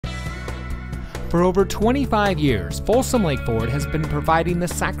For over 25 years, Folsom Lake Ford has been providing the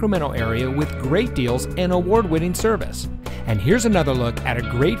Sacramento area with great deals and award-winning service. And here's another look at a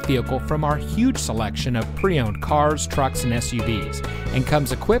great vehicle from our huge selection of pre-owned cars, trucks, and SUVs, and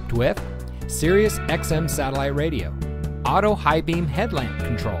comes equipped with Sirius XM satellite radio, auto high beam headlamp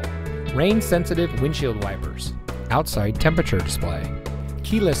control, rain-sensitive windshield wipers, outside temperature display,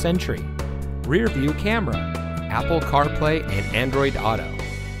 keyless entry, rear view camera, Apple CarPlay and Android Auto,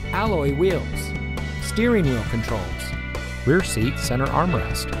 alloy wheels, steering wheel controls, rear seat center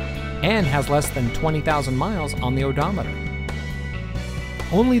armrest, and has less than 20,000 miles on the odometer.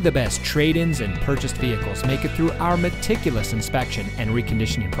 Only the best trade-ins and purchased vehicles make it through our meticulous inspection and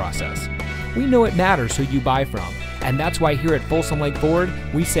reconditioning process. We know it matters who you buy from, and that's why here at Folsom Lake Ford,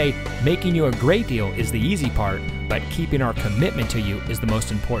 we say making you a great deal is the easy part, but keeping our commitment to you is the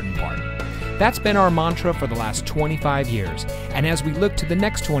most important part. That's been our mantra for the last 25 years, and as we look to the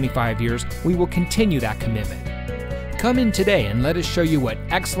next 25 years, we will continue that commitment. Come in today and let us show you what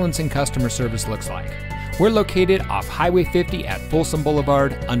excellence in customer service looks like. We're located off Highway 50 at Folsom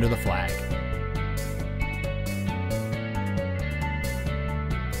Boulevard under the flag.